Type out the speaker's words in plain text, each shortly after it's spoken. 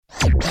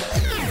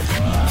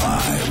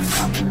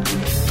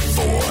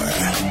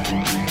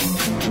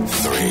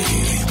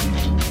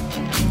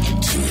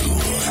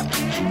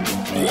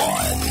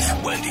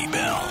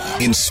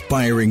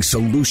Inspiring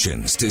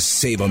solutions to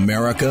save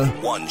America,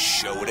 one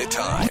show at a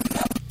time.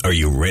 Are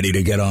you ready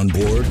to get on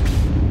board?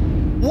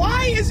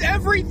 Why is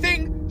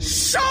everything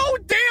so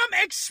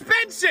damn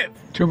expensive?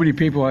 Too many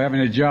people are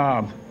having a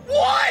job.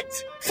 What?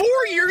 4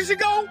 years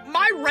ago,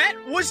 my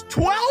rent was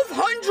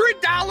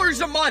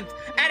 $1,200 a month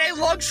at a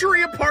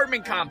luxury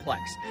apartment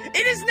complex.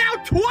 It is now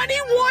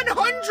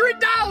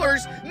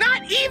 $2,100,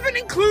 not even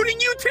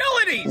including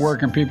utilities.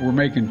 Working people were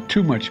making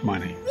too much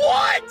money.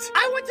 What?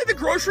 I went to the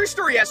grocery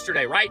store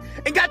yesterday, right?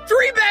 And got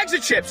 3 bags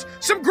of chips,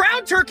 some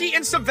ground turkey,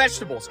 and some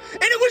vegetables.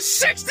 And it was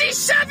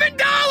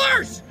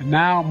 $67! And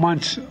now,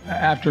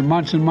 after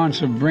months and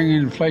months of bringing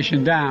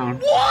inflation down.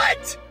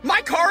 What?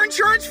 My car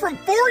insurance from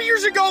 4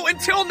 years ago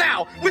until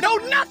now,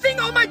 without nothing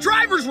on my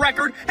driver's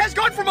record, has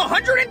gone from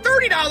 $130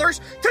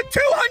 to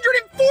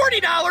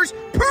 $240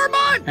 per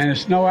month. And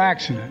it's no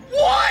accident.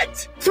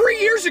 What? 3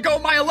 years ago,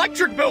 my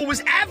electric bill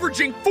was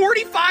averaging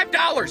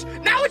 $45.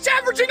 Now it's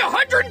averaging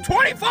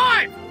 $125.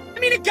 I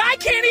mean, a guy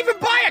can't even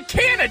buy a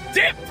can of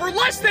dip for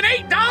less than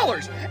 $8.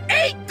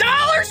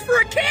 $8 for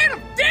a can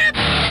of dip?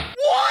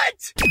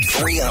 What?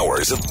 3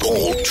 hours of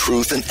bold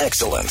truth and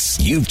excellence.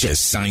 You've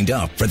just signed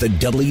up for the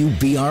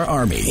WBR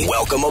Army.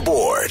 Welcome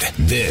aboard.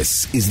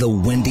 This is the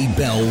Wendy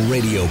Bell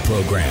radio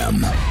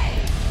program.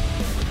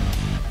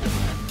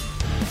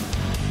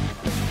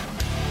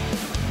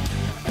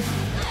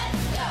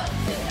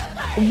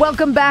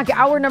 Welcome back.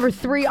 Hour number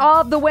 3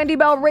 of the Wendy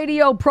Bell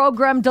radio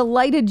program.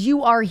 Delighted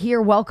you are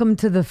here. Welcome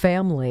to the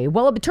family.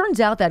 Well, it turns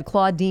out that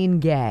Claudine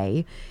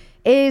Gay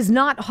is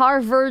not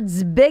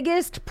Harvard's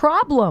biggest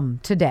problem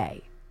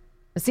today.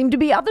 There seem to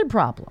be other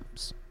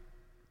problems.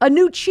 A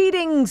new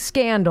cheating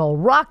scandal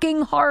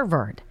rocking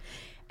Harvard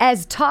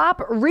as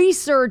top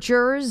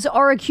researchers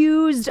are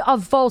accused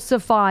of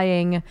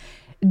falsifying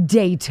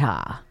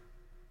data.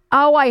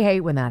 Oh, I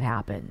hate when that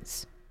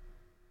happens.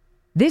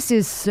 This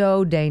is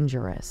so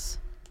dangerous.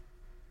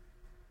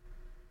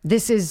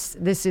 This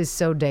is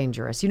so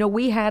dangerous. You know,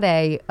 we had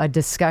a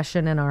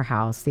discussion in our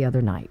house the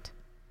other night.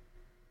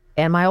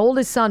 And my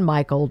oldest son,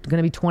 Michael, going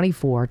to be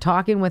 24,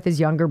 talking with his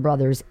younger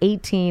brothers,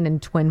 18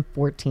 and twin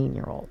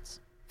 15-year-olds.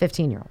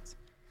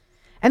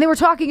 And they were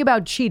talking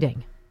about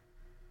cheating.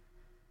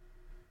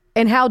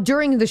 And how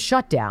during the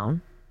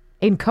shutdown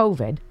in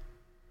COVID,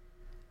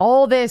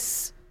 all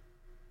this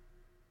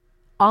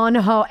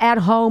at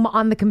home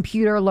on the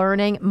computer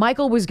learning,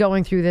 Michael was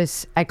going through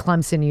this at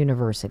Clemson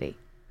University.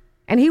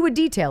 And he would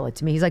detail it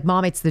to me. He's like,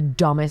 Mom, it's the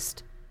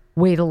dumbest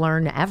way to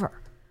learn ever.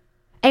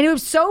 And it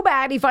was so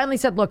bad, he finally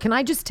said, look, can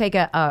I just take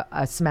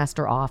a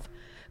semester off?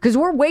 Because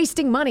we're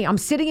wasting money. I'm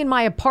sitting in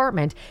my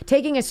apartment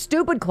taking a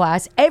stupid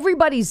class.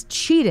 Everybody's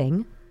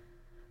cheating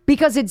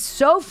because it's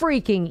so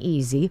freaking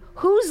easy.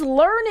 Who's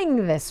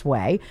learning this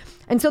way?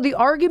 And so the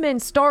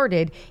argument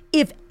started,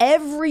 if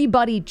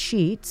everybody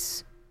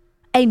cheats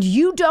and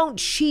you don't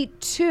cheat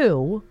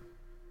too,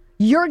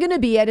 you're going to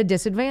be at a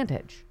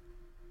disadvantage.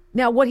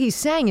 Now, what he's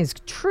saying is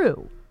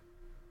true.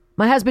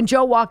 My husband,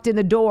 Joe, walked in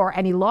the door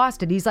and he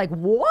lost it. He's like,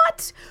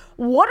 what?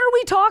 What are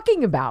we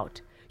talking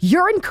about?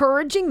 You're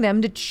encouraging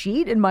them to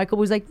cheat? And Michael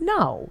was like,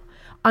 no,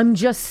 I'm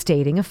just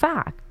stating a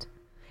fact.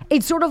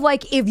 It's sort of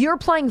like if you're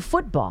playing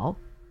football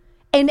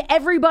and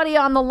everybody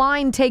on the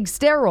line takes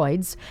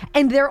steroids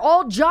and they're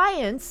all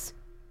giants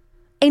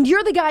and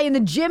you're the guy in the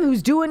gym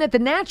who's doing it the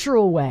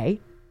natural way,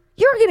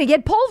 you're going to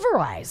get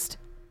pulverized.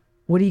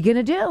 What are you going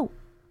to do?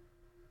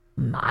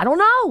 I don't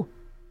know.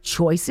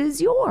 Choice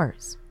is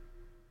yours.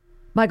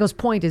 Michael's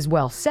point is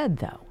well said,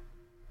 though.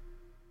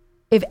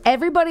 If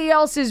everybody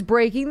else is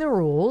breaking the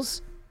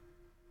rules,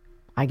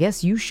 I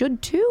guess you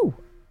should too,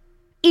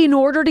 in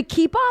order to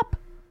keep up.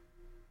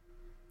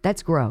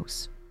 That's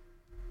gross,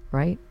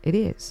 right? It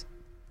is.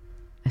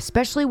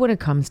 Especially when it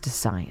comes to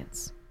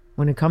science.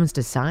 When it comes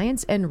to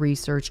science and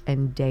research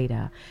and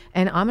data.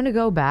 And I'm going to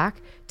go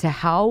back to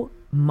how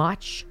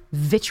much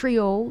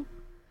vitriol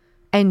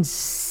and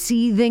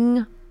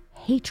seething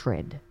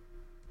hatred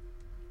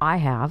I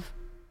have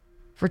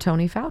for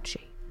Tony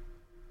Fauci.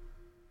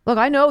 Look,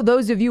 I know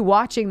those of you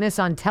watching this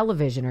on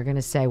television are going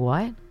to say,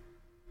 what?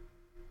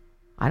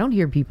 I don't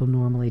hear people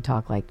normally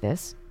talk like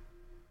this.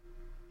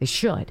 They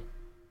should.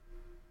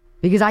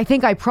 Because I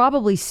think I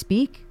probably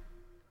speak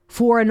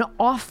for an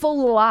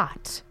awful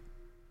lot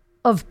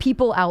of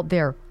people out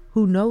there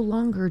who no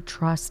longer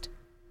trust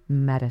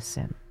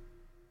medicine,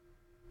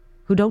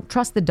 who don't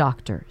trust the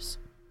doctors,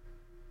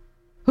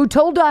 who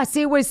told us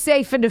it was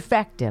safe and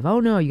effective.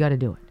 Oh, no, you got to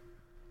do it.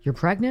 You're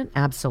pregnant?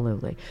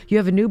 Absolutely. You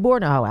have a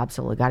newborn? Oh,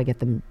 absolutely. Got to get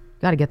them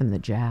the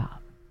jab.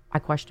 I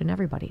question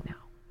everybody now.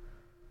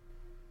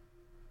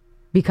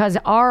 Because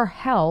our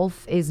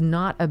health is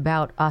not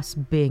about us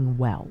being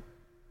well.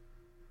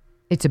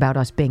 It's about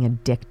us being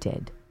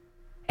addicted.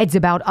 It's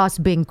about us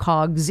being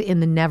cogs in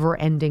the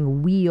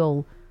never-ending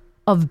wheel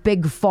of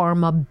big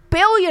pharma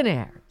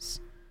billionaires.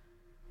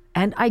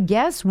 And I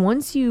guess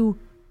once you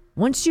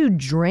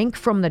drink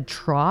from the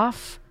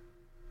trough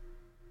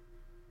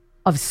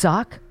of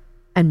suck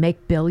and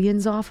make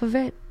billions off of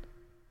it,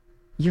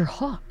 you're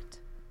hooked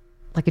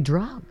like a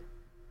drug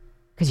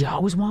because you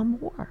always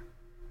want more.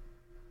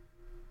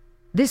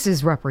 This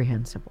is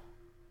reprehensible.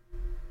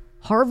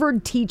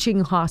 Harvard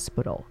Teaching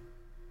Hospital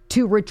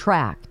to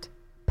retract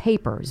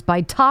papers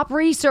by top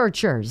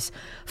researchers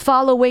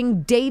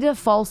following data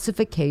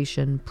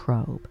falsification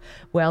probe.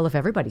 Well, if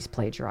everybody's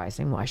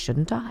plagiarizing, why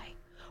shouldn't I?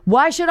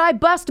 Why should I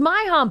bust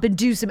my hump and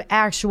do some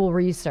actual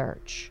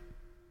research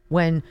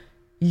when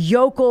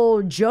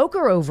yokel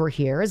Joker over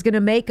here is going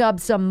to make up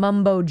some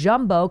mumbo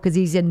jumbo because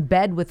he's in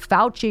bed with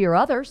Fauci or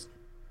others,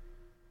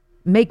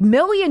 make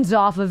millions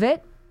off of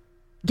it,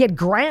 get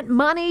grant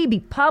money, be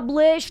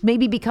published,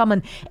 maybe become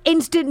an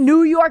instant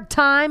New York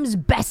Times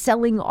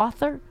best-selling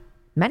author?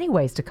 Many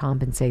ways to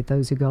compensate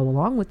those who go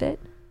along with it.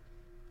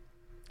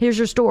 Here's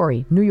your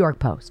story, New York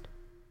Post.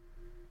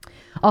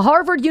 A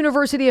Harvard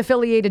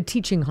University-affiliated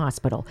teaching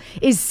hospital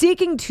is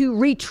seeking to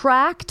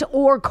retract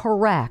or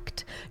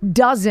correct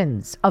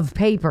dozens of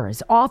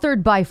papers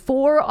authored by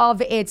 4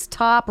 of its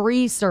top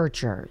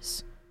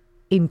researchers,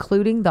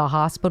 including the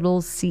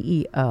hospital's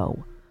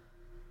CEO,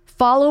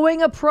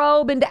 following a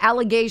probe into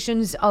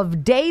allegations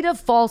of data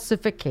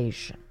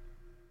falsification.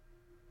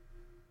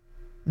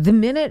 The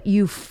minute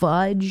you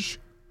fudge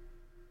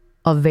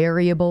a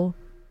variable,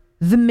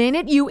 the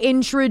minute you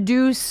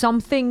introduce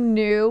something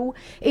new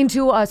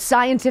into a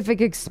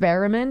scientific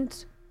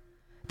experiment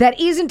that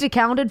isn't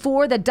accounted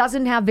for, that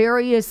doesn't have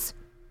various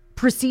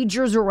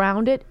procedures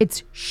around it,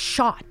 it's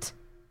shot.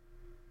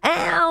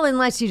 Well,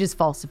 unless you just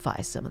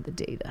falsify some of the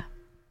data.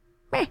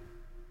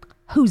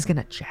 Who's going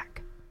to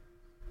check?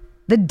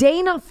 The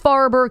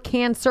Dana-Farber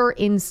Cancer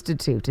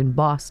Institute in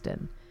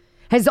Boston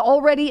has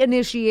already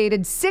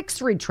initiated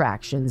 6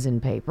 retractions in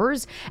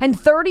papers, and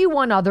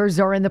 31 others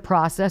are in the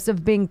process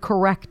of being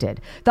corrected.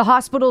 The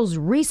hospital's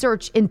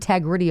research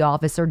integrity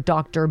officer,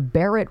 Dr.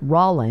 Barrett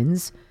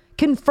Rollins,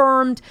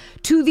 confirmed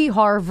to the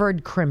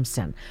Harvard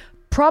Crimson.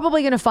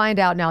 Probably going to find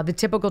out now the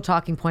typical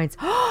talking points.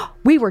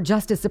 We were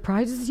just as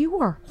surprised as you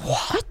were.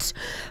 What?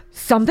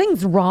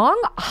 Something's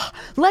wrong?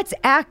 Let's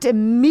act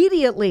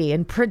immediately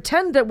and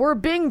pretend that we're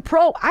being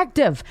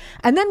proactive.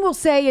 And then we'll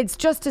say it's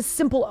just a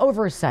simple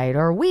oversight,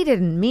 or we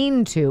didn't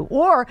mean to.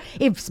 Or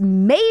if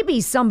maybe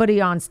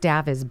somebody on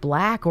staff is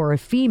black or a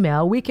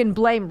female, we can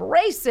blame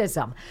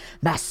racism,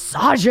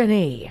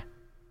 misogyny.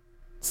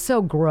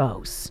 So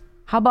gross.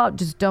 How about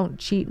just don't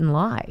cheat and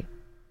lie?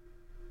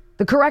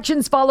 The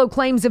corrections follow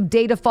claims of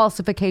data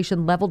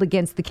falsification leveled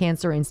against the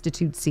Cancer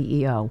Institute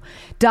CEO,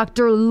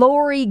 Dr.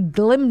 Lori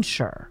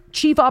Glimcher,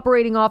 Chief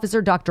Operating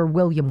Officer, Dr.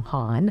 William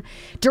Hahn,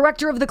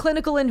 Director of the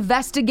Clinical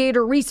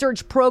Investigator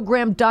Research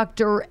Program,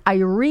 Dr.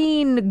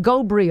 Irene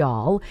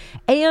Gobrial,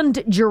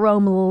 and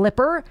Jerome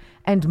Lipper,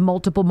 and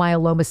Multiple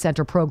Myeloma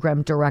Center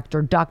Program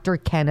Director, Dr.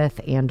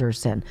 Kenneth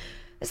Anderson.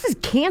 This is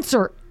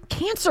cancer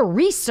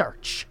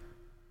research.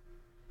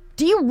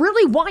 Do you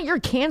really want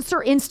your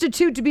Cancer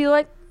Institute to be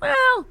like,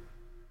 well,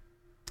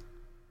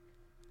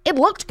 it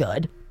looked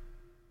good?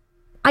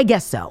 I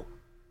guess so.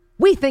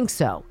 We think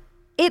so.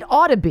 It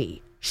ought to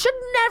be. Should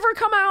never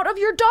come out of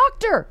your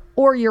doctor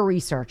or your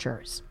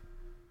researchers.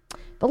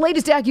 The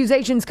latest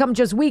accusations come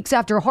just weeks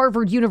after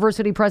Harvard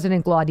University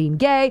President Claudine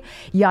Gay,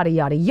 yada,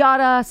 yada,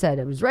 yada, said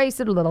it was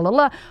racist, la, la, la,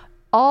 la.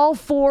 All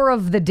 4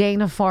 of the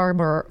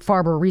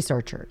Dana-Farber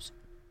researchers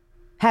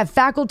have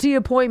faculty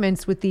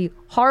appointments with the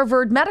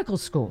Harvard Medical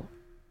School.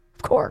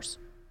 Of course.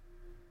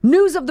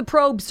 News of the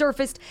probe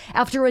surfaced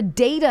after a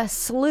data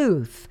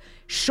sleuth,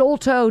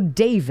 Sholto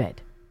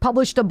David,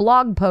 published a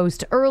blog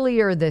post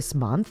earlier this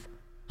month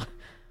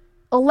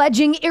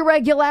alleging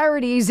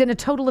irregularities in a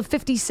total of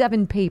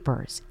 57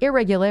 papers.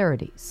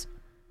 Irregularities.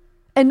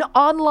 An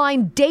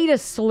online data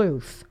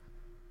sleuth.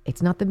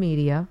 It's not the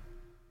media.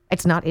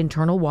 It's not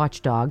internal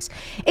watchdogs.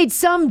 It's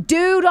some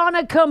dude on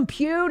a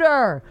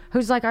computer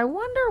who's like, I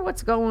wonder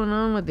what's going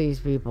on with these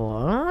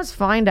people. Let's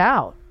find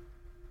out.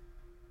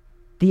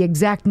 The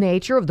exact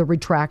nature of the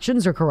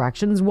retractions or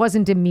corrections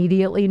wasn't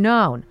immediately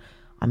known.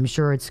 I'm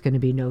sure it's going to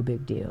be no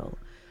big deal.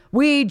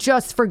 We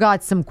just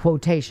forgot some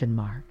quotation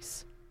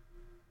marks.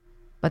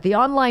 But the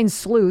online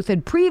sleuth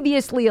had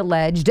previously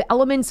alleged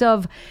elements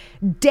of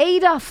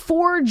data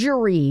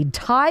forgery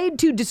tied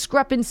to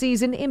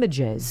discrepancies in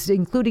images,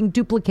 including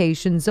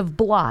duplications of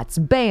blots,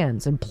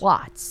 bands, and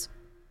plots.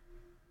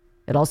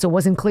 It also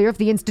wasn't clear if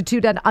the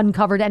Institute had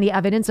uncovered any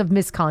evidence of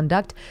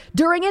misconduct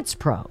during its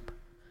probe.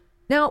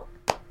 Now,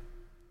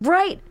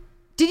 right.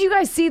 Did you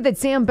guys see that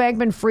Sam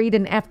Bankman-Fried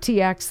and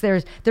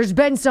FTX, there's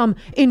been some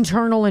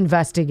internal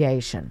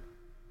investigation.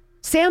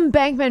 Sam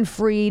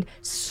Bankman-Fried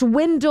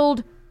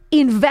swindled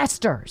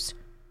investors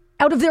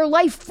out of their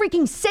life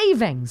freaking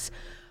savings.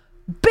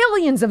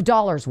 Billions of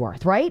dollars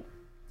worth, right?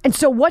 And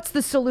so what's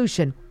the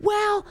solution?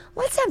 Well,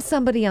 let's have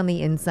somebody on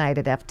the inside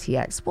at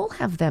FTX. We'll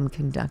have them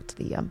conduct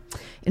the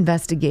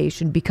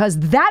investigation because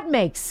that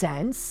makes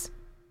sense.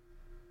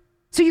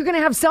 So you're going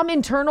to have some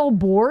internal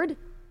board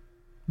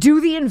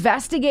do the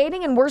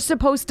investigating and we're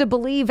supposed to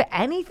believe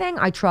anything?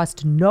 I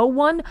trust no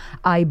one.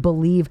 I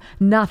believe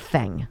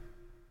nothing.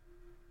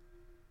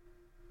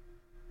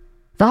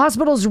 The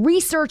hospital's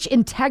research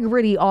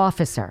integrity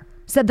officer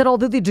said that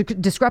although the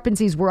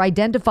discrepancies were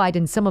identified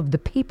in some of the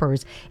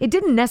papers, it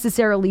didn't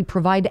necessarily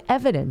provide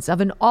evidence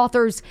of an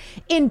author's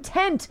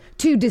intent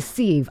to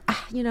deceive. I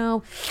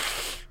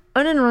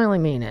didn't really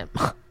mean it.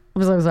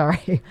 I'm so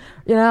sorry.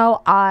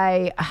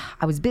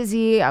 I was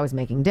busy. I was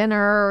making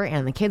dinner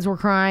and the kids were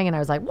crying and I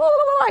was like, whoa,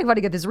 I've got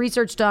to get this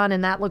research done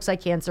and that looks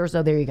like cancer.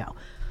 So there you go.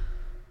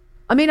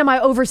 I mean, am I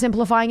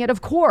oversimplifying it?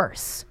 Of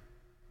course.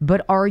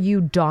 But are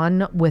you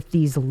done with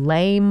these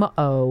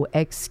lame-o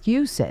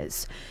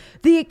excuses?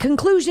 The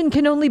conclusion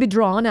can only be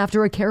drawn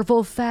after a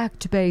careful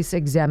fact-based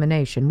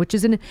examination, which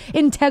is an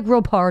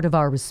integral part of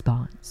our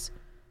response.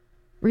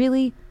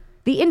 Really?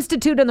 The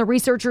Institute and the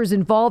researchers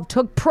involved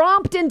took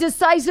prompt and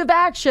decisive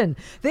action.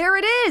 There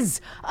it is.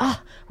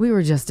 We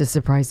were just as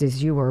surprised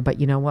as you were,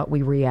 but you know what?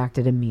 We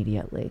reacted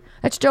immediately.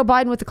 That's Joe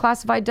Biden with the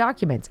classified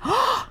documents.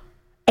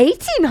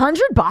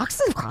 1,800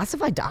 boxes of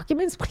classified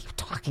documents? What are you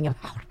talking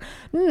about?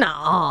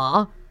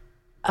 Nah.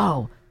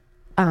 Oh,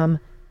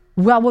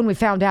 well, when we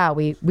found out,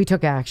 we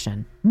took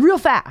action real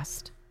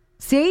fast.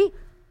 See?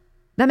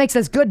 That makes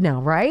us good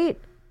now, right?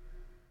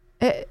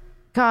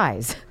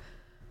 Guys,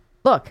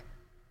 look,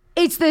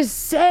 it's the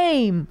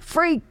same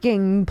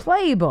freaking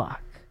playbook.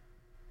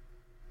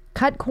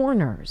 Cut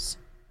corners.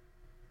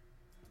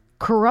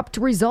 Corrupt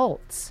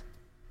results.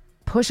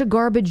 Push a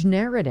garbage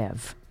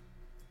narrative.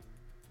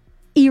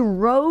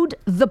 Erode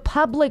the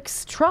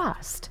public's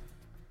trust.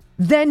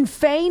 Then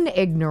feign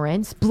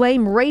ignorance,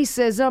 blame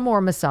racism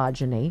or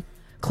misogyny,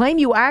 claim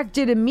you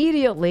acted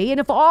immediately, and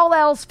if all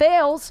else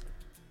fails,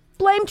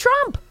 blame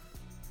Trump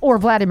or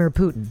Vladimir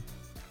Putin.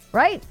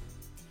 Right?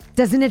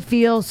 Doesn't it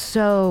feel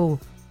so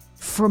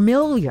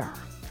familiar?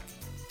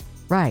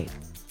 Right.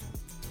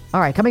 All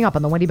right, coming up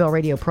on the Wendy Bell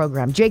Radio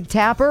program, Jake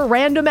Tapper,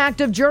 random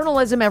act of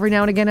journalism. Every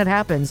now and again it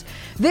happens.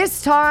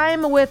 This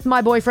time with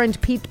my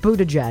boyfriend Pete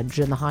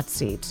Buttigieg in the hot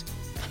seat.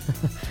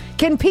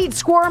 Can Pete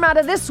squirm out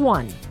of this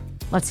one?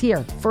 Let's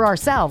hear for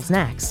ourselves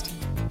next.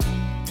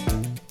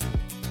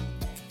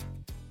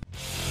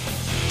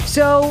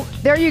 So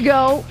there you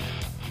go.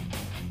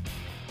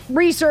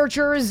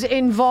 Researchers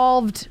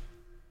involved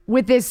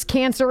with this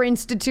cancer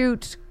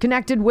institute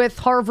connected with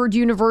Harvard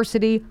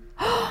University.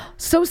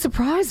 So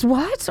surprised.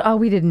 What? Oh,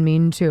 we didn't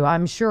mean to.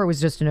 I'm sure it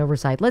was just an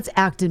oversight. Let's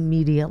act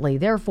immediately.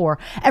 Therefore,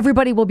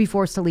 everybody will be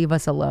forced to leave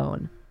us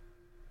alone.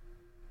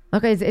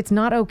 Okay, it's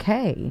not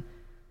okay.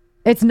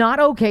 It's not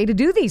okay to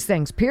do these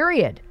things,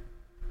 period.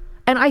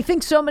 And I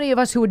think so many of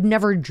us who would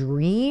never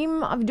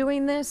dream of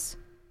doing this,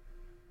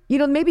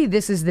 maybe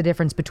this is the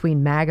difference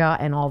between MAGA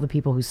and all the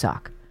people who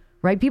suck,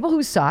 right? People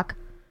who suck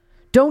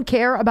don't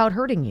care about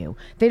hurting you.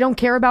 They don't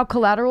care about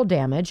collateral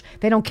damage.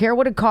 They don't care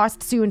what it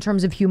costs you in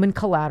terms of human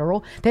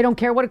collateral. They don't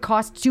care what it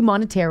costs you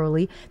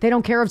monetarily. They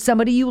don't care if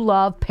somebody you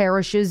love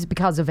perishes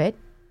because of it.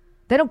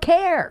 They don't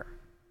care.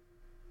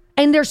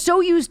 And they're so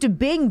used to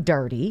being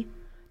dirty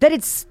that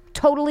it's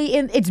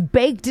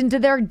baked into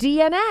their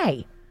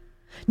DNA.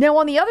 Now,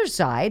 on the other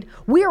side,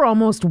 we are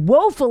almost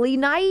woefully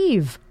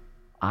naive.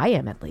 I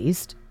am, at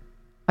least.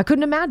 I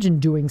couldn't imagine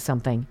doing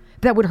something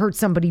that would hurt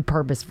somebody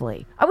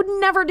purposefully. I would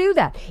never do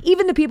that.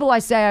 Even the people I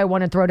say I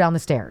want to throw down the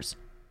stairs.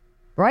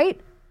 Right?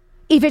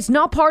 If it's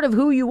not part of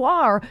who you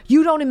are,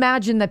 you don't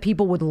imagine that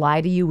people would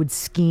lie to you, would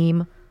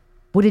scheme,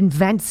 would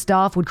invent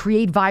stuff, would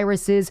create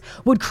viruses,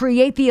 would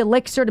create the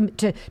elixir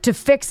to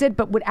fix it,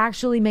 but would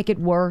actually make it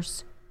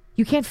worse.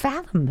 You can't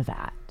fathom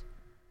that.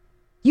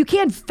 You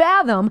can't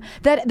fathom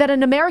that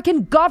an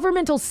American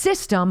governmental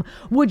system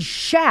would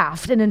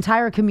shaft an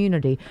entire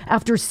community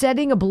after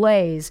setting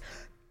ablaze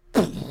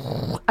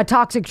a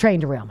toxic train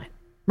derailment,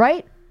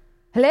 right?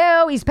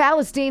 Hello, East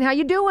Palestine, how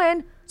you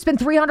doing? It's been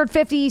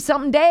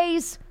 350-something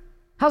days.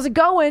 How's it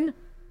going?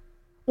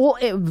 Well,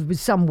 it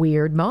was some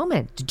weird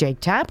moment.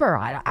 Jake Tapper,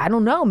 I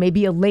don't know.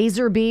 Maybe a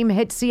laser beam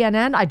hit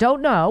CNN. I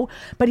don't know.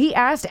 But he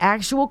asked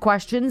actual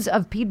questions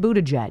of Pete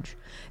Buttigieg,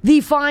 the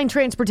fine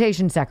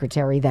transportation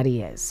secretary that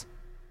he is.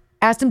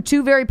 Asked him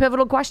two very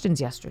pivotal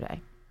questions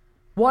yesterday.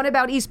 One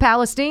about East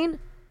Palestine.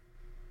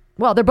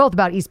 Well, they're both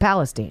about East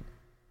Palestine.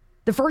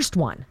 The first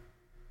one.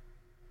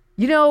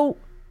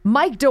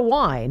 Mike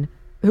DeWine,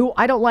 who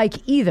I don't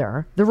like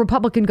either, the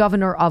Republican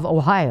governor of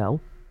Ohio,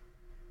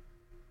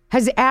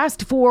 has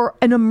asked for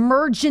an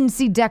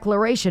emergency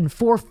declaration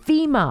for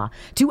FEMA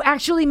to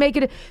actually make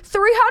it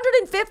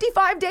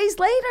 355 days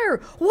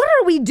later. What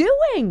are we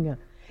doing?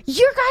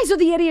 You guys are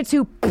the idiots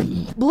who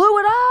blew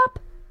it up.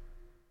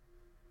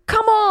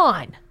 Come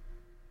on.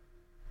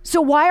 So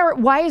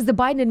why is the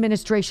Biden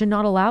administration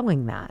not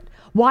allowing that?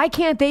 Why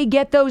can't they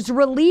get those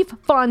relief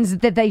funds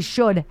that they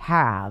should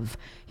have?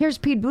 Here's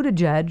Pete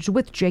Buttigieg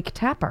with Jake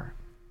Tapper.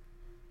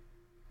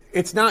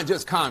 It's not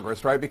just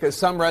Congress, right? Because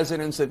some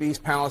residents of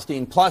East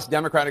Palestine, plus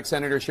Democratic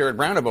Senator Sherrod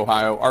Brown of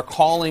Ohio, are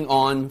calling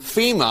on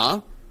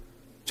FEMA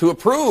to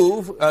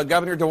approve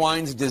Governor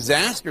DeWine's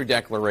disaster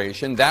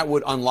declaration. That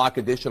would unlock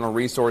additional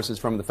resources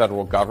from the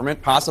federal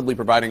government, possibly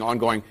providing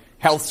ongoing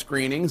health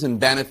screenings and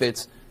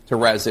benefits to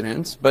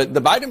residents. But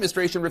the Biden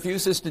administration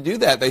refuses to do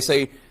that. They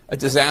say a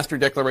disaster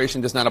declaration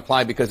does not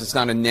apply because it's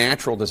not a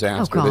natural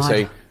disaster. They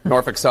say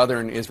Norfolk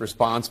Southern is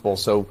responsible.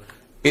 So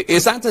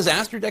Is that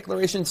disaster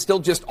declaration still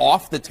just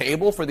off the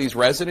table for these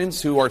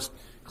residents who are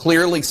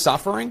clearly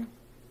suffering?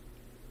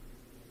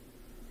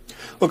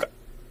 Look,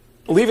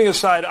 leaving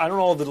aside, I don't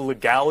know all the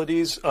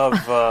legalities of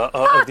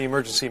the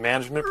emergency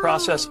management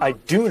process. I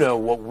do know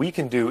what we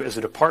can do as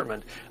a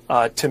department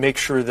to make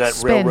sure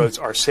that railroads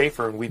are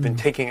safer. And we've been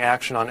taking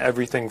action on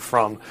everything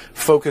from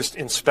focused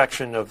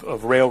inspection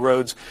of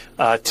railroads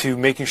to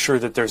making sure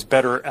that there's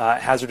better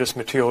hazardous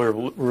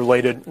material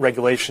related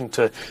regulation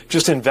to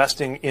just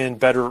investing in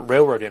better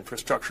railroad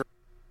infrastructure.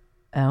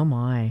 Oh,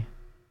 my.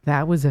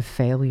 That was a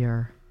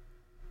failure.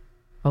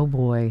 Oh,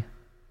 boy.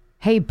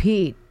 Hey,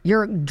 Pete,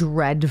 you're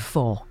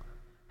dreadful.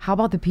 How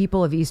about the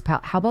people of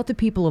how about the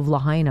people of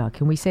Lahaina?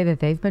 Can we say that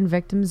they've been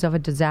victims of a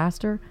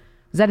disaster?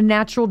 Is that a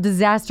natural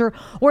disaster?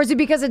 Or is it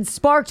because it's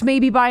sparked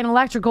maybe by an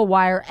electrical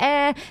wire?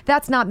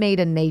 That's not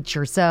made in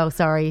nature. So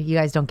sorry, you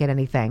guys don't get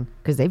anything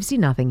because they've seen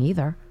nothing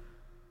either.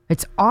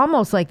 It's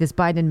almost like this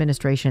Biden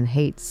administration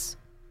hates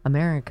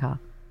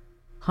America.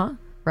 Huh?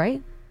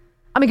 Right?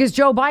 I mean, because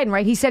Joe Biden,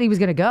 right? He said he was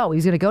going to go.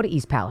 He's going to go to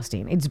East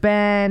Palestine. It's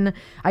been,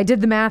 I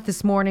did the math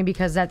this morning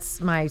because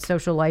that's my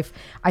social life.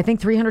 I think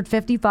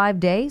 355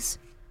 days.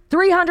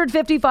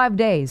 355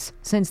 days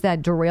since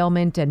that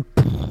derailment. And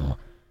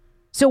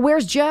so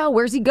where's Joe?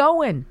 Where's he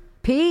going?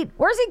 Pete,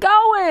 where's he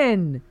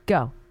going?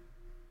 Go.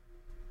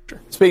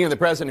 Speaking of the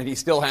president, he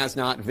still has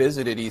not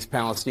visited East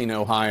Palestine,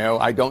 Ohio.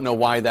 I don't know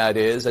why that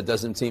is. That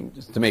doesn't seem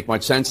to make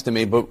much sense to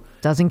me. But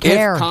doesn't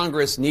care. If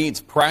Congress needs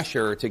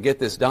pressure to get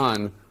this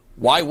done,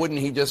 why wouldn't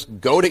he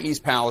just go to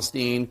East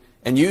Palestine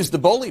and use the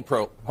bully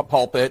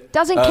pulpit?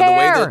 Doesn't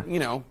care. The way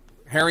that,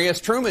 Harry S.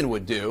 Truman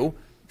would do.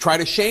 Try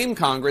to shame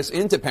Congress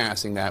into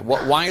passing that.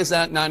 Why is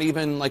that not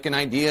even like an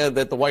idea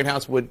that the White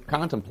House would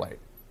contemplate?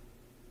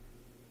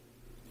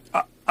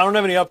 I don't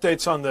have any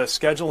updates on the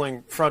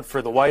scheduling front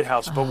for the White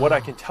House, but what I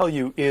can tell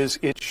you is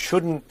it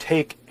shouldn't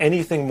take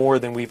anything more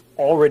than we've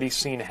already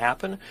seen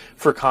happen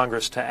for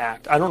Congress to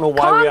act. I don't know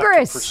why we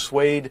have to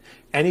persuade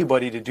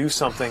anybody to do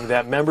something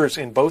that members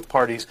in both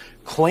parties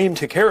claim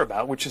to care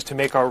about, which is to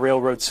make our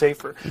railroads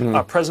safer.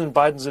 President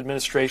Biden's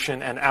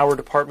administration and our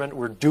department,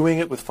 we're doing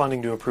it with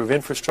funding to improve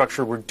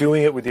infrastructure. We're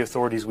doing it with the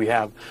authorities we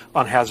have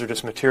on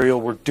hazardous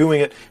material. We're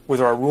doing it with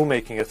our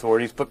rulemaking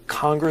authorities. But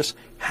Congress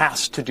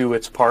has to do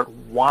its part.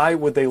 Why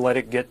would they let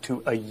it get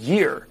to a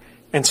year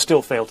and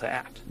still fail to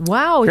act?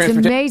 Wow, it's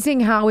amazing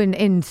how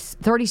in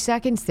 30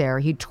 seconds there,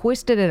 he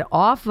twisted it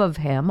off of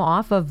him,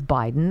 off of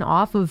Biden,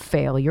 off of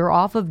failure,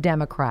 off of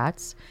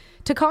Democrats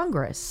to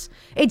Congress.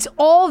 It's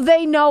all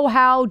they know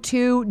how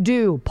to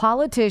do.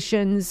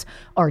 Politicians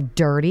are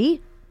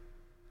dirty.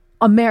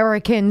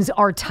 Americans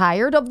are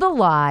tired of the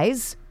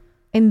lies.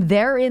 And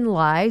therein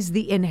lies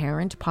the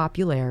inherent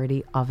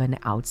popularity of an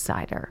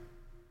outsider,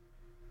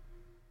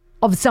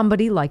 of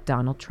somebody like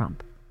Donald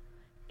Trump.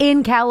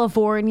 In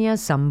California,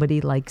 somebody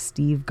like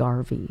Steve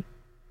Garvey.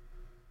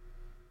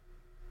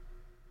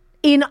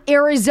 In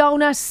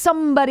Arizona,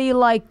 somebody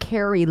like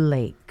Carrie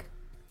Lake.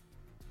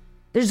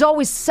 There's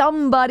always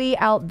somebody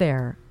out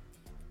there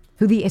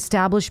who the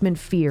establishment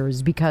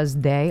fears because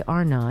they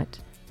are not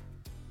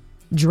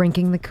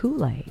drinking the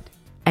Kool-Aid.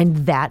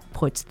 And that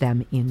puts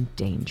them in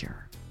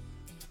danger.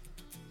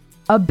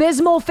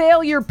 Abysmal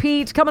failure,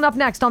 Pete. Coming up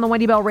next on the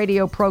Wendy Bell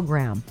radio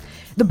program.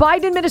 The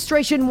Biden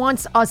administration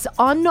wants us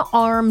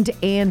unarmed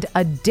and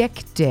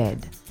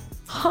addicted.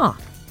 Huh.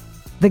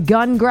 The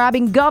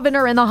gun-grabbing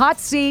governor in the hot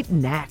seat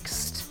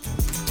next.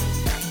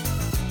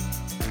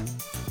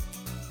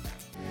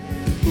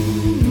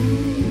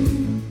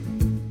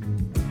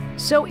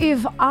 So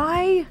if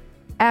I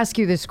ask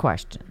you this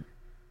question,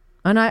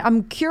 and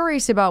I'm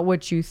curious about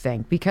what you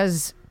think,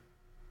 because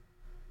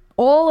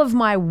all of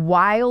my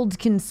wild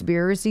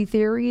conspiracy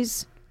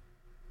theories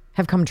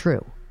have come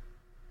true.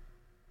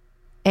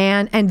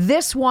 And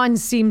this one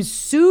seems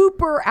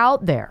super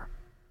out there,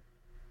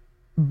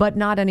 but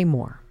not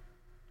anymore.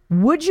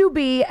 Would you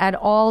be at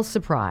all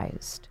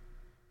surprised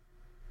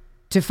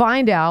to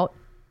find out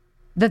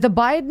that the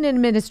Biden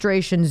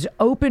administration's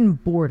open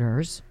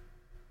borders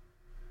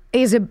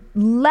is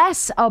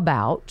less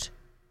about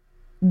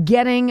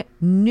getting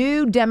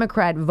new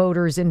Democrat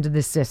voters into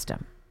the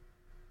system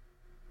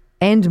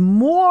and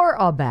more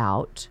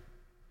about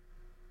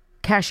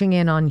cashing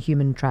in on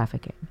human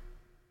trafficking?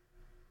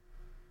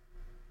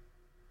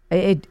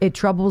 It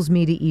troubles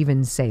me to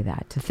even say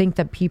that, to think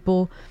that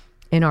people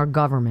in our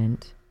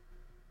government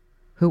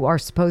who are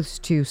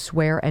supposed to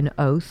swear an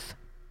oath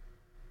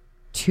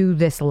to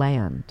this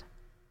land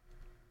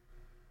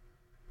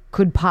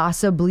could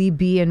possibly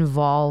be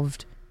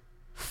involved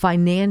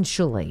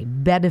financially,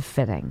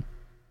 benefiting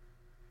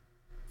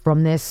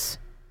from this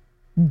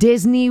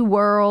Disney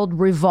World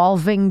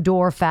revolving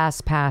door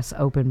fast pass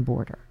open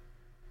border.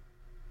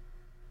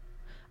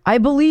 I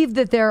believe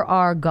that there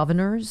are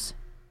governors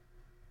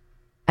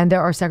and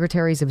there are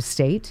secretaries of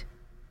state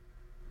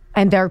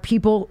and there are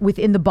people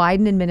within the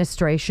Biden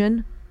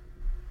administration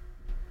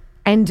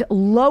and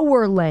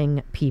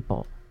lowerling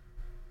people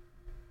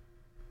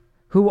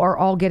who are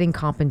all getting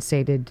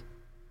compensated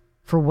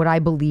for what I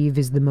believe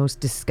is the most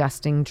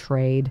disgusting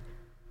trade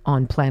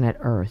on planet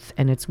Earth,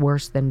 and it's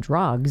worse than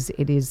drugs.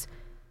 It is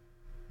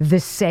the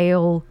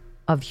sale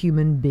of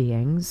human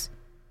beings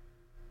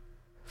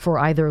for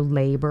either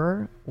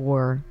labor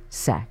or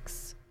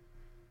sex.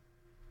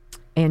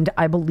 And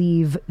I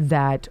believe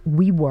that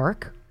we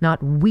work,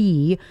 not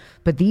we,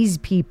 but these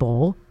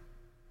people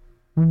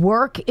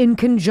work in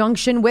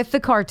conjunction with the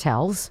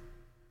cartels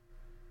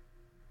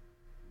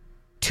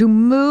to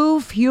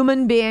move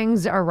human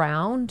beings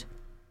around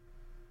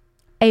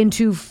and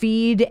to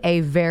feed a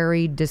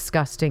very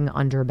disgusting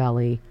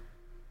underbelly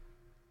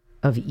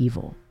of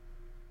evil.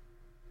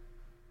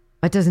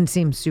 That doesn't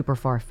seem super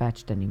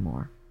far-fetched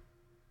anymore.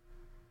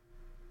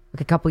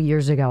 Like a couple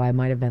years ago, I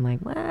might have been like,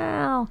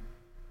 well,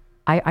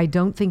 I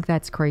don't think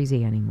that's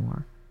crazy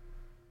anymore.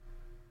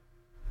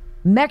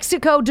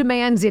 Mexico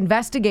demands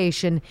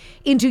investigation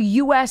into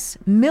U.S.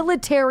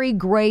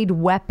 military-grade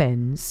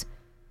weapons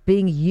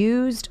being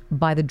used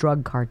by the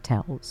drug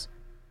cartels.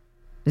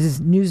 This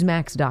is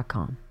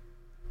Newsmax.com.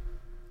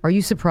 Are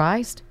you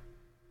surprised?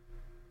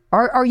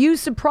 Are you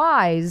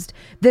surprised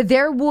that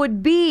there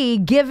would be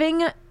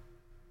giving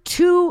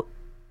to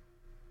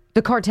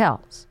the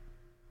cartels,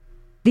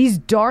 these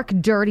dark,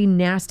 dirty,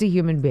 nasty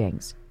human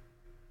beings,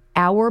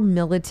 our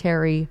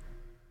military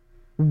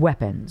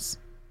weapons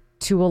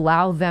to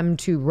allow them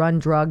to run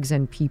drugs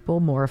and people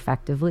more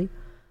effectively?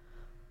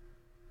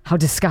 How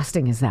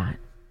disgusting is that?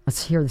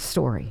 Let's hear the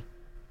story.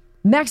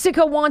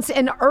 Mexico wants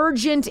an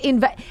urgent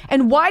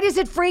and why does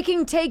it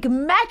freaking take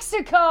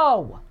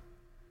Mexico?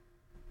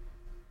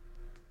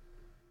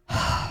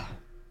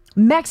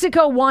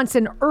 Mexico wants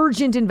an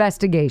urgent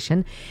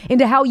investigation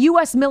into how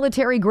U.S.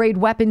 military-grade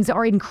weapons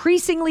are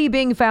increasingly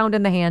being found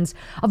in the hands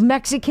of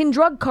Mexican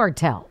drug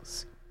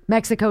cartels,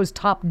 Mexico's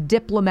top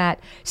diplomat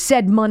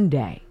said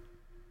Monday.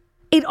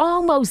 It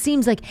almost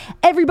seems like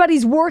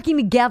everybody's working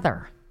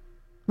together,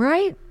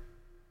 right?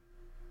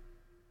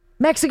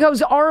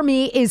 Mexico's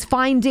army is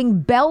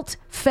finding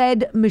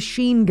belt-fed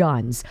machine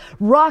guns,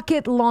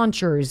 rocket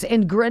launchers,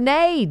 and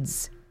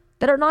grenades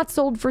that are not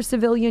sold for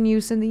civilian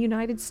use in the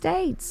United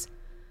States.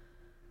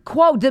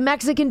 Quote, the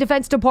Mexican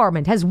Defense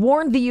Department has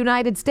warned the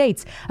United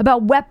States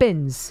about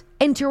weapons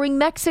entering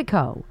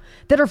Mexico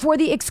that are for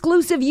the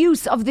exclusive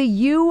use of the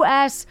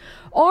U.S.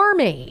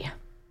 Army.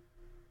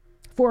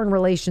 Foreign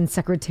Relations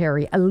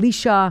Secretary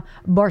Alicia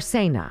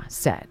Bárcena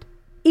said,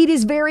 it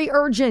is very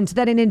urgent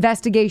that an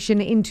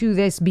investigation into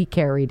this be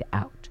carried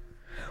out.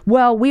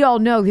 Well, we all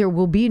know there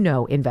will be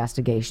no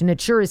investigation.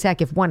 It sure as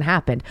heck, if one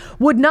happened,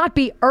 would not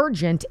be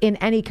urgent in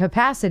any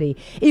capacity.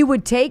 It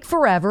would take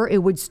forever. It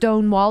would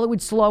stonewall. It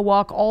would slow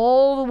walk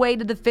all the way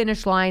to the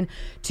finish line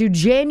to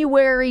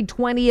January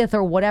 20th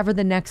or whatever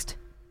the next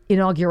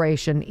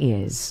inauguration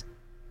is.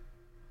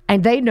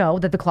 And they know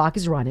that the clock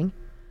is running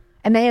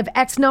and they have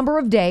X number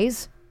of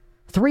days,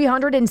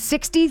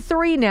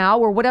 363 now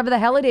or whatever the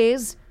hell it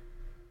is,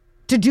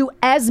 to do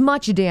as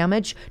much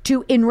damage,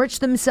 to enrich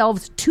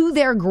themselves to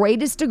their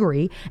greatest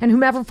degree, and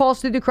whomever falls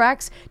through the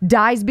cracks,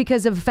 dies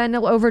because of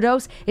fentanyl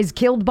overdose, is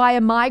killed by a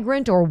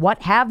migrant or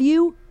what have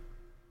you,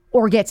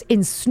 or gets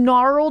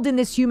ensnarled in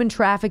this human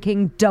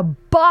trafficking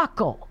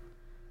debacle,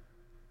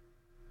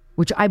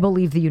 which I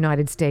believe the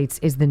United States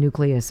is the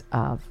nucleus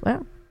of.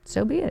 Well,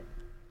 so be it.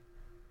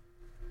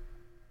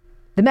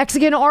 The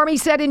Mexican army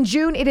said in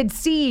June it had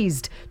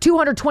seized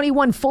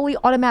 221 fully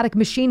automatic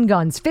machine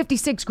guns,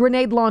 56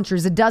 grenade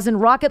launchers, a dozen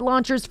rocket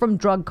launchers from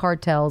drug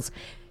cartels.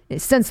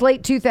 Since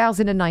late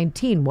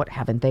 2019, what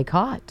haven't they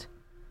caught?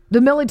 The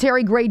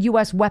military-grade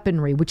U.S.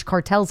 weaponry, which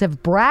cartels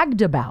have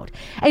bragged about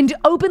and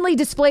openly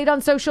displayed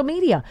on social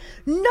media.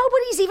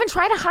 Nobody's even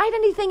trying to hide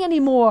anything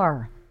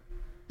anymore.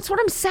 That's what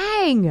I'm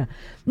saying.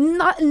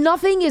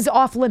 Nothing is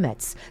off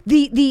limits.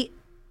 The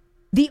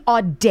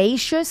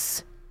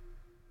audacious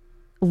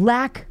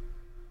lack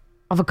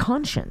of a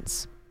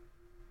conscience.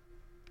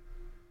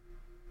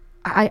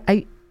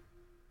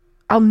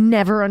 I'll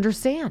never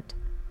understand.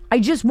 I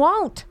just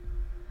won't.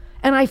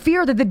 And I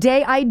fear that the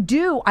day I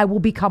do, I will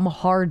become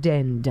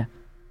hardened.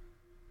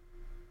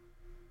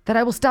 That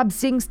I will stop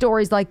seeing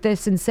stories like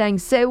this and saying,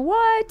 say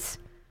what?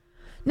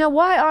 Now,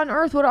 why on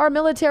earth would our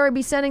military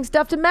be sending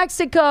stuff to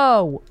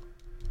Mexico?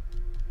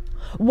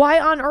 Why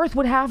on earth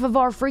would half of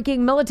our freaking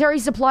military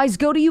supplies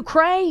go to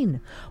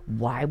Ukraine?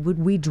 Why would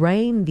we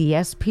drain the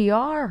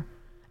SPR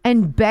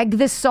and beg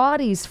the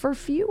Saudis for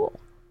fuel?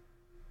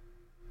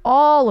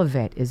 All of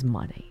it is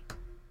money.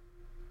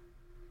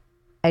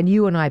 And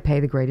you and I pay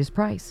the greatest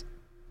price.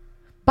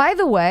 By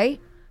the way,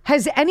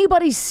 has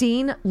anybody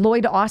seen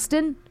Lloyd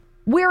Austin?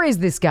 Where is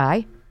this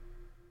guy?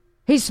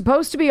 He's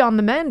supposed to be on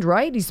the mend,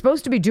 right? He's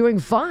supposed to be doing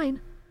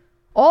fine.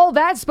 All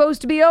that's supposed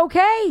to be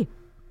okay.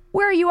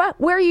 Where are you at?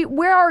 Where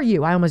are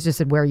you? I almost just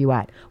said, where are you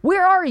at?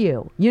 Where are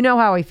you? You know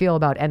how I feel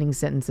about ending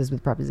sentences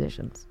with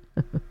prepositions.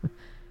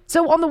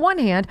 So on the one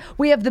hand,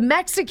 we have the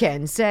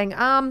Mexicans saying,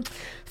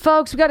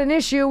 folks, we've got an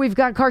issue. We've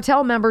got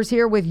cartel members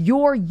here with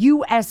your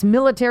U.S.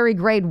 military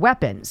grade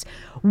weapons.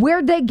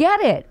 Where'd they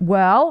get it?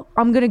 Well,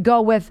 I'm going to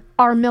go with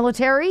our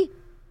military.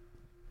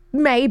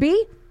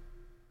 Maybe.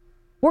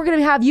 We're going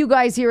to have you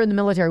guys here in the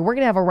military. We're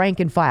going to have a rank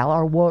and file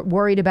are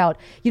worried about,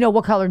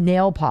 what color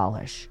nail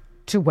polish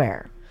to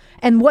wear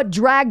and what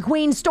drag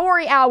queen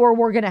story hour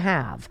we're going to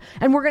have.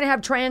 And we're going to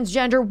have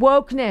transgender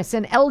wokeness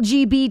and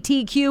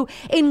LGBTQ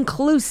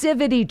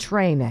inclusivity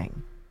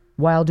training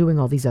while doing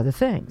all these other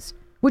things,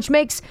 which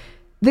makes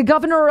the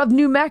governor of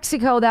New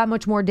Mexico that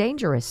much more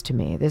dangerous to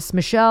me. This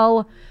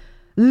Michelle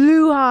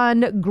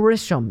Lujan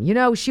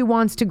Grisham, she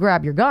wants to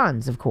grab your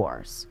guns, of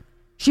course.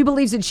 She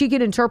believes that she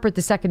can interpret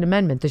the Second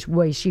Amendment the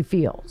way she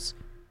feels.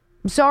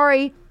 I'm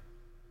sorry.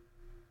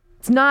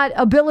 It's not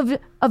a bill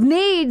of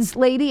needs,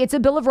 lady. It's a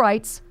bill of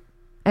rights.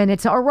 And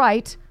it's our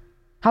right.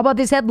 How about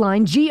this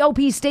headline?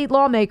 GOP state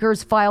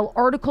lawmakers file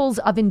articles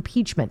of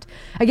impeachment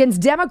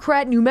against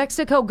Democrat New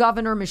Mexico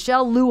Governor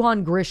Michelle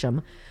Lujan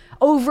Grisham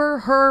over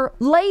her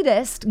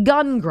latest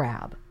gun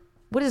grab.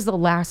 What is the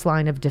last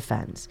line of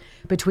defense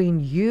between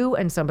you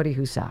and somebody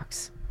who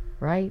sucks,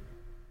 right?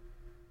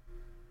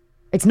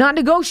 It's not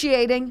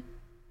negotiating.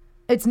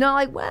 It's not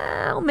like,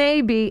 well,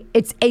 maybe.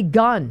 It's a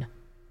gun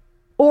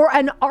or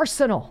an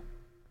arsenal.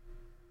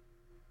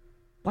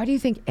 Why do you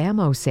think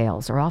ammo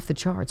sales are off the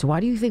charts? Why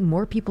do you think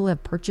more people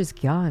have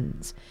purchased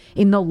guns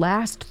in the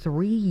last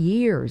 3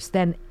 years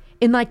than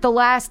in the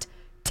last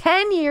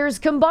 10 years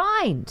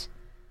combined?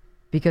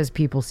 Because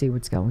people see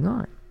what's going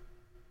on.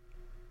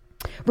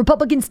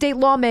 Republican state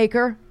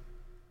lawmaker,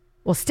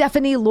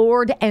 Stephanie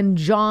Lord and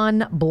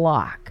John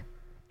Block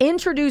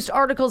introduced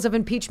articles of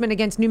impeachment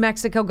against New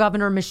Mexico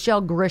Governor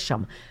Michelle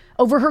Grisham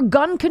over her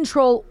gun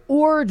control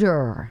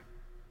order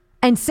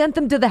and sent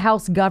them to the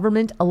House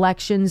Government,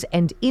 Elections,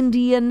 and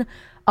Indian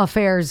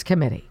Affairs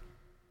Committee.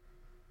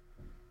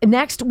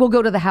 Next, we'll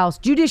go to the House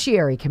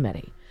Judiciary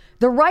Committee.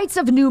 The rights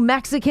of New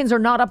Mexicans are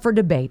not up for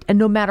debate, and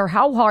no matter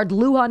how hard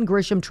Lujan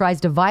Grisham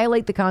tries to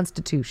violate the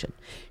Constitution,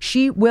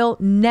 she will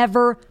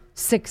never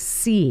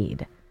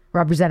succeed,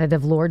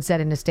 Representative Lord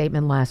said in a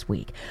statement last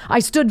week. I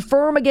stood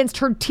firm against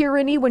her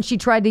tyranny when she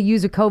tried to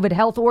use a COVID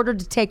health order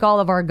to take all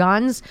of our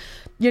guns.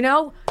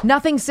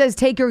 Nothing says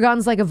take your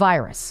guns like a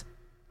virus,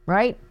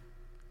 right?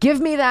 Give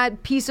me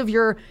that piece of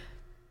your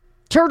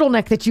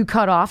turtleneck that you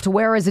cut off to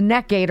wear as a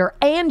neck gaiter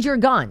and your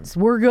guns.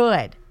 We're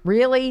good.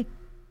 Really?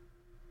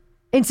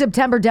 In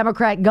September,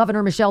 Democrat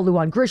Governor Michelle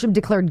Lujan Grisham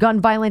declared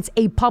gun violence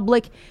a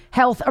public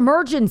health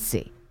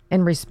emergency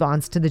in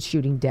response to the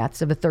shooting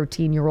deaths of a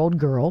 13-year-old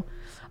girl,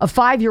 a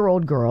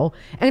 5-year-old girl,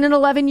 and an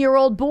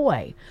 11-year-old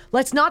boy.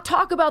 Let's not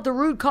talk about the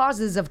root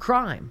causes of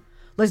crime.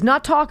 Let's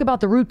not talk about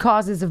the root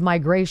causes of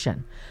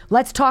migration.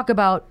 Let's talk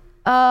about,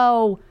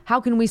 how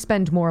can we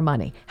spend more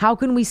money? How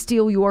can we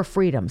steal your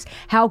freedoms?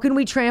 How can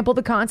we trample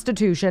the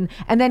Constitution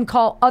and then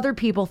call other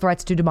people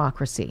threats to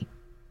democracy?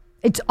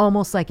 It's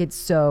almost like it's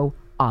so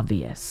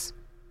obvious.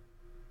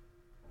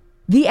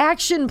 The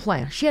action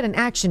plan. She had an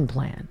action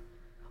plan.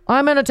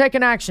 I'm going to take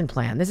an action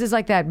plan. This is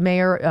like that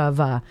mayor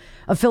of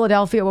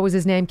Philadelphia. What was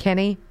his name?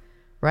 Kenny,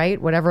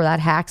 right? Whatever that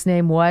hack's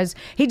name was.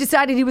 He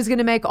decided he was going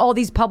to make all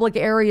these public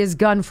areas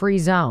gun-free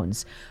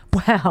zones.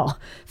 Well,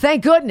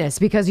 thank goodness,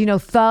 because,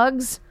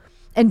 thugs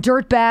and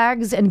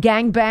dirtbags and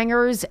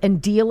gangbangers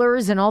and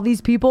dealers and all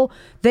these people,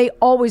 they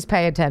always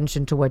pay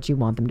attention to what you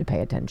want them to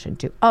pay attention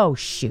to. Oh,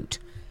 shoot.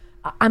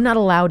 I'm not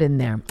allowed in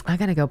there. I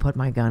got to go put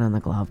my gun in the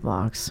glove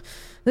box.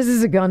 This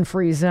is a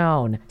gun-free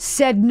zone.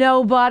 Said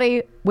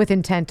nobody with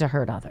intent to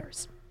hurt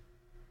others.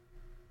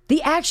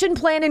 The action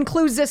plan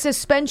includes the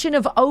suspension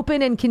of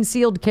open and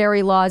concealed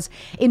carry laws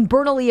in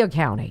Bernalillo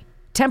County,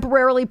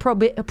 temporarily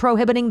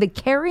prohibiting the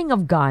carrying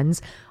of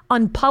guns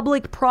on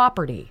public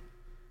property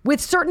with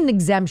certain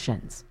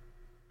exemptions.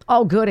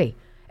 Oh, goody.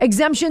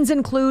 Exemptions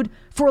include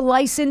for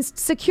licensed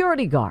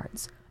security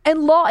guards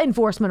and law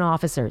enforcement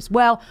officers.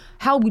 Well,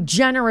 how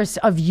generous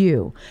of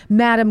you,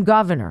 Madam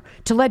Governor,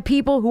 to let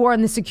people who are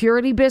in the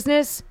security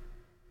business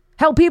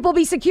help people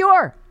be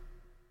secure.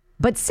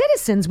 But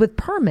citizens with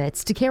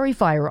permits to carry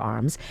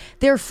firearms,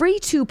 they're free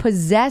to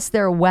possess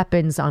their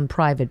weapons on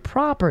private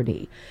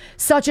property,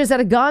 such as at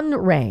a gun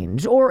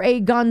range or a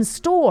gun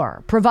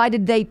store,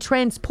 provided they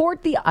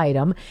transport the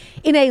item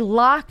in a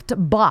locked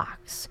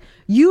box,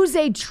 use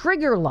a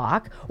trigger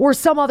lock, or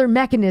some other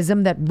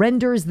mechanism that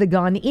renders the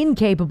gun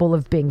incapable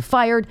of being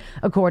fired,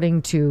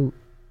 according to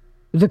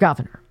the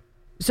governor.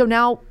 So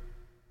now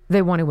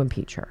they want to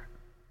impeach her.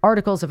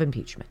 Articles of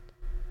impeachment.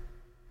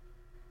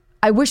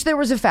 I wish there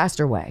was a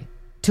faster way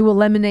to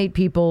eliminate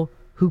people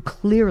who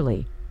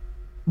clearly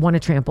want to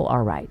trample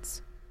our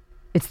rights.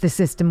 It's the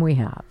system we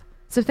have.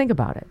 So think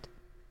about it.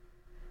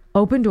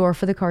 Open door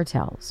for the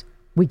cartels.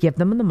 We give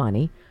them the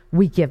money.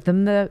 We give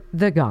them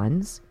the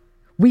guns.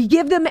 We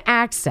give them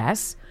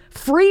access,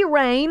 free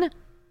reign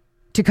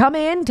to come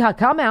in, to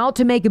come out,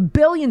 to make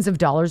billions of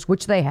dollars,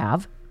 which they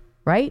have,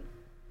 right?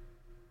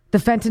 The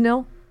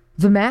fentanyl,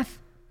 the meth,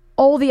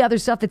 all the other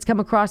stuff that's come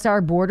across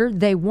our border,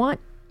 they want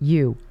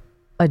you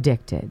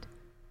addicted.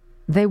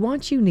 They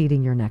want you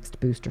needing your next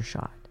booster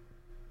shot.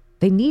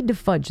 They need to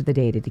fudge the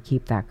data to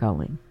keep that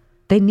going.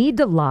 They need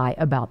to lie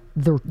about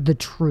the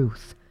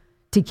truth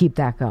to keep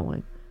that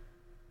going.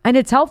 And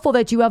it's helpful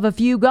that you have a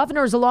few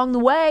governors along the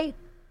way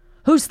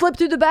who slip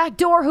through the back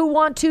door, who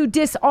want to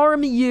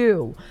disarm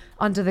you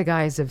under the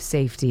guise of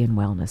safety and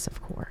wellness,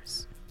 of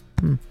course.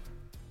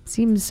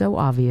 Seems so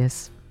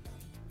obvious.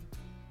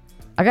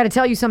 I got to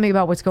tell you something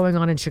about what's going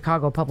on in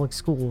Chicago public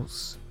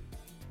schools.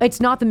 It's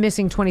not the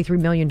missing $23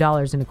 million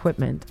in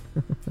equipment.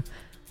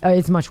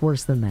 It's much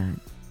worse than that.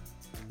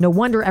 No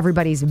wonder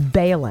everybody's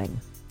bailing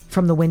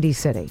from the Windy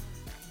City.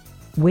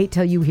 Wait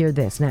till you hear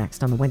this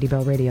next on the Wendy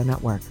Bell Radio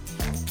Network.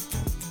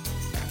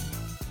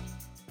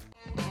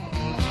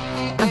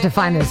 I have to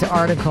find this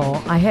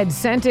article. I had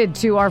sent it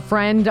to our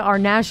friend, our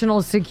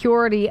national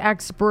security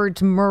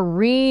expert,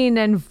 Marine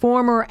and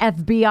former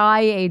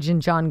FBI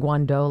agent John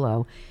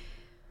Guandolo.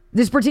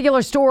 This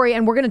particular story,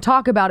 and we're going to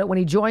talk about it when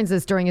he joins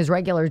us during his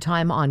regular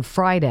time on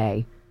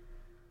Friday.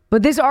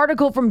 But this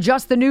article from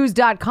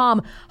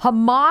justthenews.com,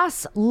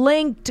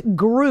 Hamas-linked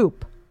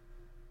group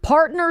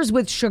partners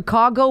with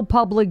Chicago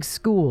public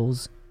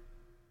schools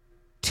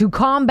to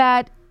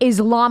combat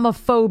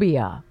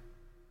Islamophobia.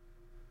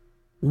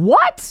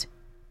 What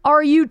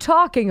are you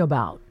talking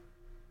about?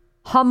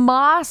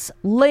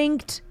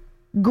 Hamas-linked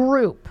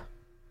group.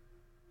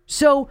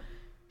 So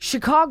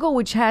Chicago,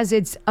 which has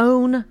its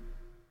own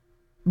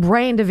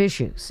brand of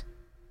issues,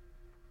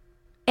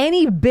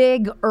 any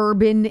big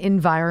urban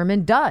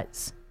environment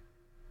does.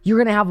 You're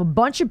going to have a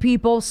bunch of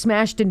people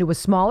smashed into a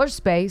smaller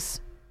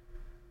space.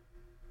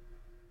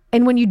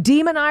 And when you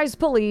demonize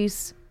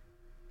police,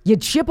 you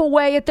chip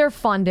away at their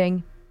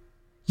funding,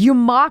 you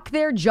mock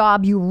their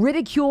job, you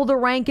ridicule the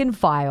rank and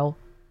file,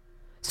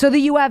 so that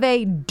you have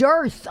a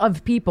dearth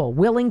of people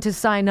willing to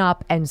sign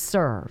up and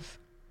serve.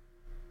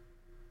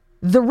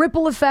 The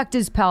ripple effect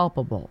is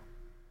palpable.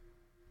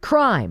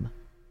 Crime.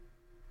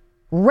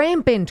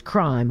 Rampant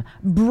crime.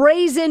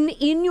 Brazen,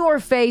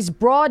 in-your-face,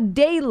 broad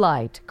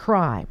daylight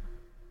crime.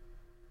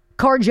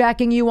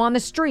 Carjacking you on the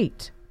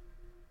street.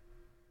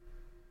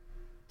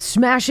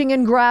 Smashing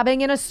and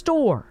grabbing in a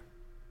store.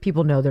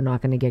 People know they're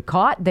not going to get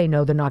caught. They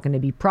know they're not going to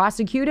be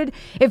prosecuted.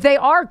 If they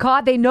are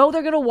caught, they know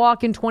they're going to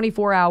walk in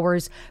 24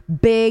 hours.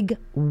 Big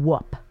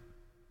whoop.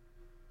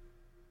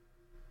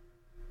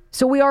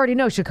 So we already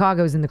know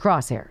Chicago's in the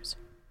crosshairs.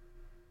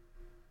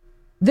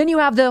 Then you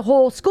have the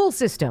whole school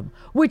system,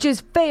 which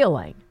is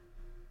failing.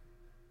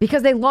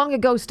 Because they long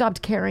ago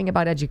stopped caring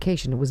about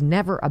education. It was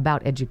never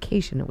about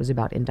education. It was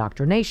about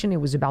indoctrination. It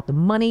was about the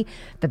money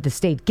that the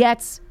state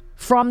gets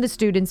from the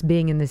students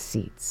being in the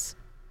seats.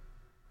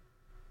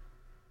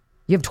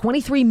 You have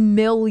 $23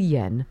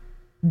 million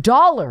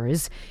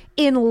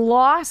in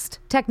lost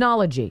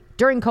technology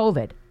during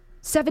COVID.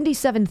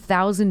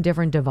 77,000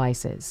 different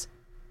devices.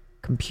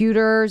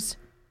 Computers,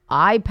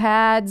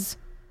 iPads,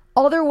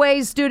 other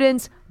ways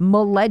students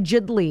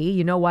allegedly,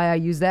 you know why I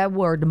use that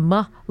word,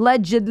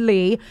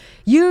 allegedly,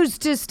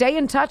 used to stay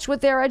in touch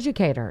with their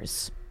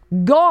educators.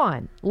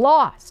 Gone.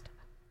 Lost.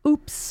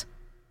 Oops.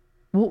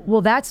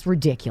 Well, that's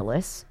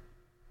ridiculous.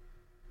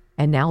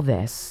 And now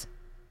this.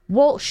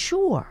 Well,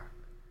 sure.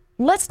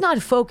 Let's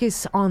not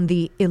focus on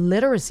the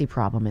illiteracy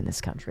problem in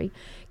this country,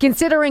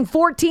 considering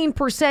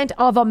 14%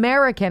 of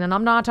American, and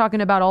I'm not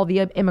talking about all the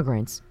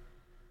immigrants,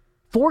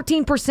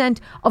 14%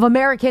 of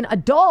American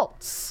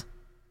adults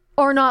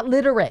are not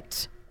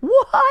literate.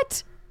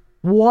 What?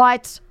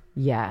 What?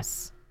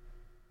 Yes.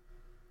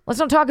 Let's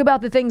not talk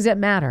about the things that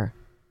matter.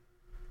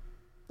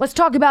 Let's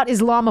talk about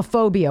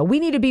Islamophobia. We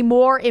need to be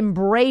more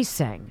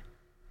embracing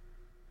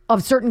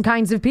of certain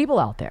kinds of people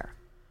out there.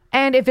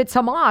 And if it's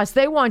Hamas,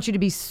 they want you to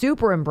be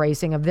super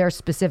embracing of their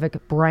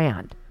specific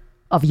brand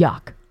of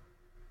yuck.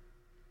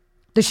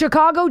 The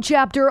Chicago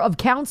chapter of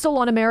Council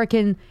on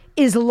American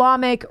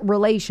Islamic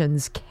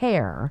Relations,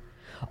 CARE,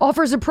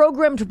 offers a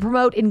program to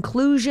promote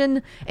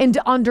inclusion and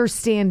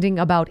understanding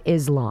about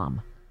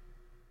Islam.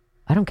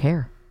 I don't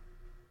care.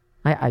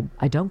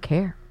 I don't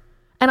care.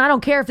 And I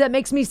don't care if that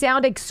makes me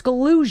sound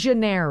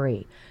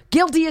exclusionary.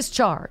 Guilty as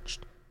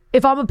charged.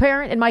 If I'm a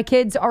parent and my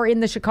kids are in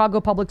the Chicago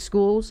public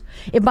schools,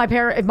 if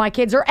my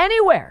kids are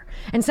anywhere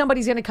and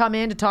somebody's going to come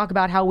in to talk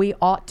about how we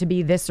ought to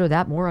be this or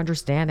that, more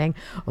understanding.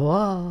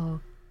 Oh.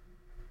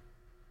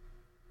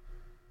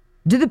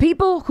 Do the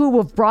people who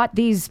have brought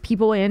these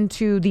people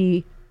into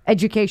the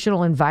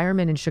educational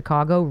environment in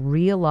Chicago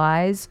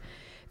realize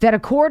that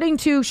according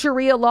to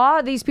Sharia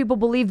law, these people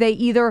believe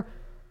their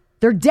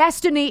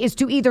destiny is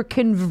to either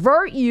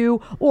convert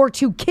you or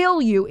to kill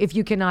you if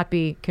you cannot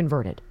be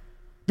converted?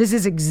 This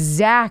is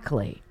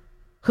exactly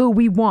who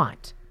we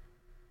want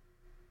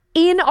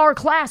in our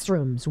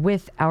classrooms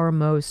with our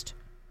most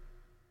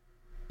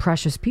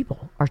precious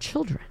people, our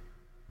children.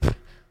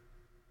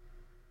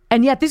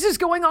 And yet this is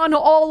going on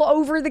all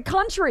over the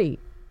country.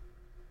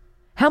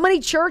 How many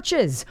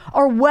churches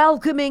are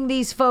welcoming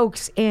these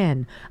folks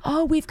in?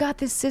 Oh, we've got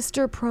this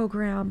sister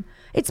program.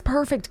 It's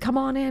perfect. Come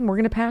on in. We're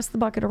going to pass the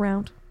bucket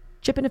around.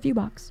 Chip in a few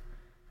bucks.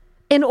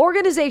 An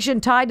organization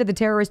tied to the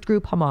terrorist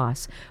group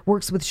Hamas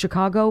works with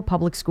Chicago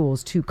public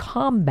schools to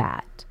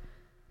combat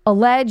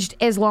alleged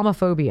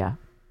Islamophobia.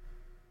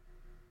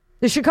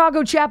 The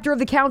Chicago chapter of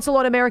the Council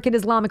on American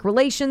Islamic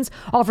Relations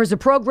offers a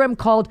program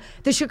called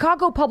the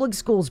Chicago Public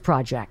Schools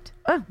Project.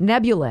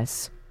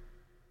 Nebulous.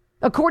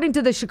 According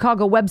to the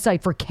Chicago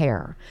website for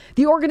CARE,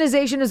 the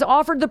organization has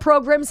offered the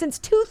program since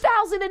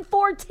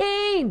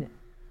 2014.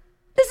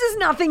 This is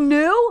nothing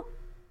new.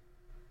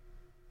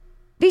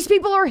 These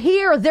people are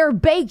here. They're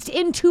baked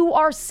into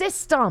our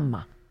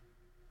system.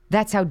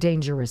 That's how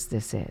dangerous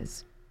this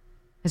is.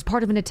 As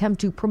part of an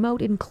attempt to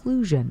promote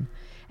inclusion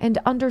and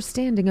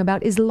understanding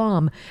about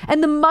Islam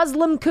and the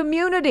Muslim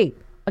community.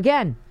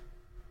 Again,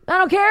 I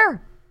don't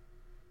care.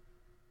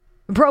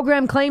 The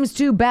program claims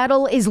to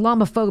battle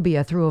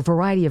Islamophobia through a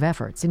variety of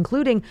efforts,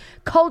 including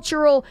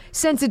cultural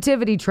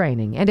sensitivity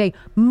training and a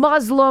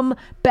Muslim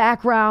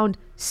background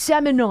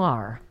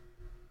seminar.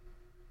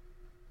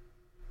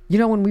 You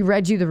know, when we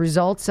read you the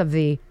results of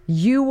the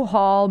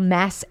U-Haul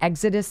mass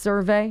exodus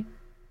survey,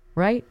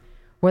 right?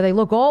 Where they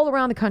look all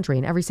around the country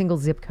in every single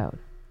zip code.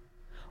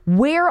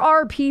 Where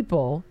are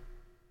people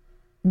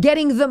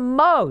getting the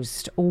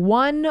most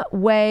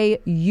one-way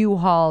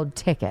U-Haul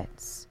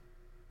tickets?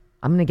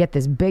 I'm going to get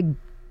this big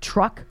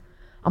truck.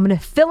 I'm going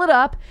to fill it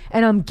up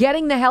and I'm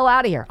getting the hell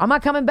out of here. I'm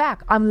not coming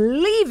back. I'm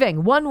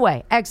leaving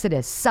one-way.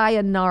 Exodus.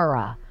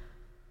 Sayonara.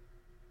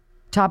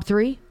 Top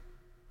 3,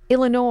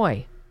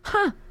 Illinois.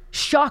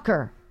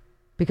 Shocker.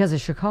 Because of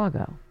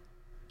Chicago,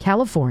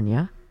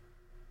 California,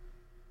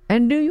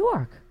 and New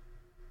York.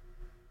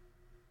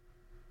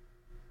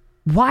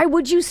 Why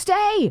would you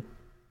stay?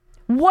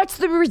 What's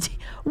the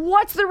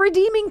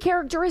redeeming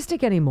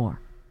characteristic anymore?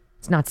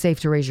 It's not safe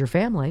to raise your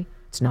family.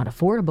 It's not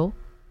affordable.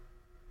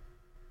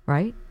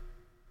 Right?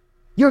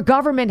 Your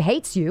government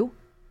hates you.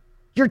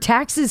 Your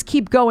taxes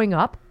keep going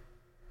up.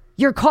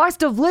 Your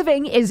cost of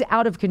living is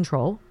out of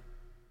control.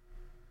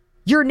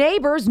 Your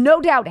neighbors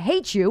no doubt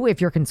hate you if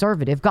you're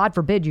conservative. God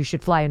forbid you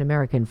should fly an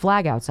American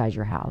flag outside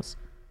your house,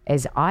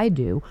 as I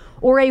do,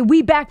 or a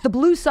 "We Back the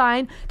Blue"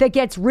 sign that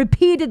gets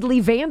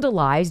repeatedly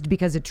vandalized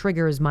because it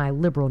triggers my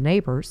liberal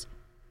neighbors,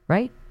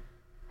 right?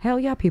 Hell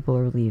yeah, people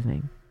are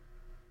leaving.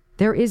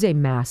 There is a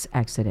mass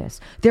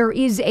exodus. There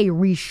is a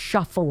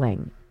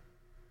reshuffling.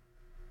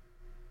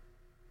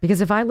 Because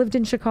if I lived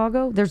in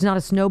Chicago, there's not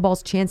a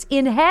snowball's chance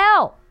in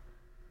hell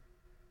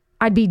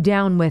I'd be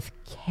down with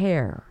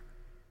CARE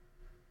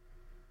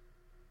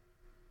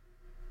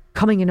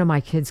coming into my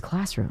kids'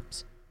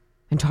 classrooms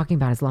and talking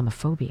about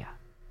Islamophobia.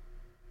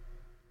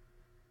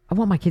 I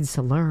want my kids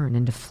to learn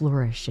and to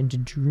flourish and to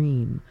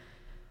dream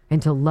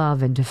and to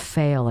love and to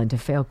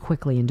fail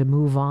quickly and to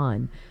move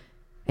on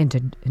and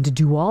to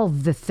do all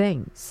of the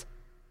things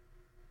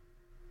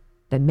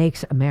that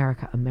makes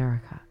America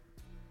America.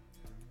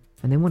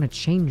 And they want to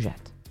change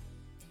it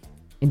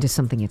into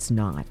something it's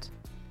not.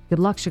 Good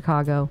luck,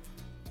 Chicago.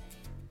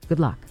 Good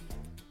luck.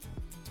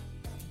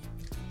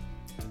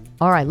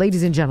 All right,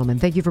 ladies and gentlemen,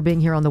 thank you for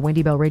being here on the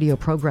Wendy Bell Radio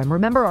program.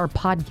 Remember our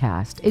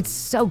podcast. It's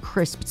so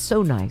crisp,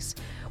 so nice.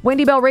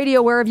 Wendy Bell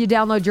Radio, wherever you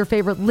download your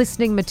favorite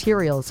listening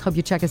materials. Hope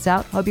you check us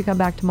out. Hope you come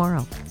back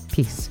tomorrow.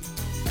 Peace.